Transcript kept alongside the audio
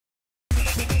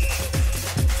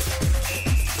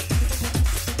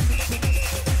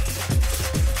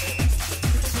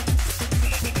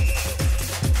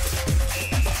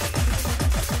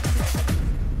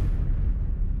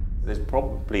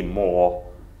probably more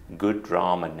good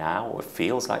drama now, or it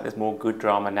feels like there's more good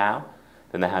drama now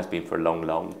than there has been for a long,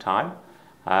 long time.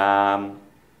 I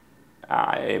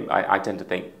tend to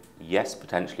think, yes,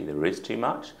 potentially there is too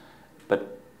much,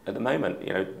 but at the moment,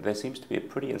 there seems to be a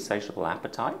pretty insatiable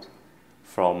appetite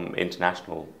from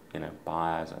international,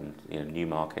 buyers and new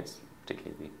markets,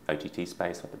 particularly the OTT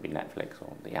space, whether it be Netflix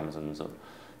or the Amazons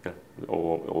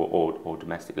or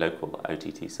domestic local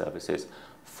OTT services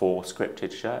for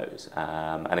scripted shows.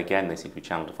 And again, they seem to be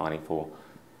channel defining for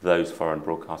those foreign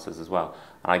broadcasters as well.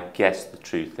 And I guess the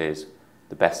truth is,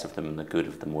 the best of them and the good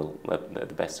of them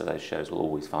the best of those shows will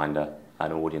always find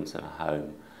an audience and a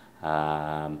home.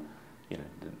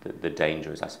 The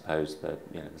danger is, I suppose, that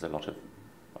there's a lot of,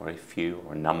 or a few,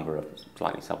 or a number of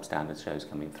slightly substandard shows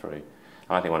coming through.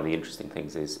 And I think one of the interesting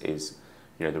things is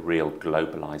the real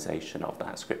globalization of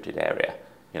that scripted area.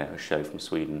 A show from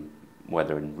Sweden,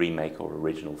 whether in remake or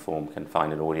original form, can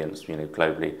find an audience,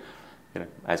 globally,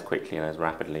 as quickly and as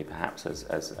rapidly, perhaps, as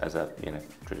a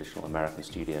traditional American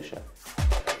studio show.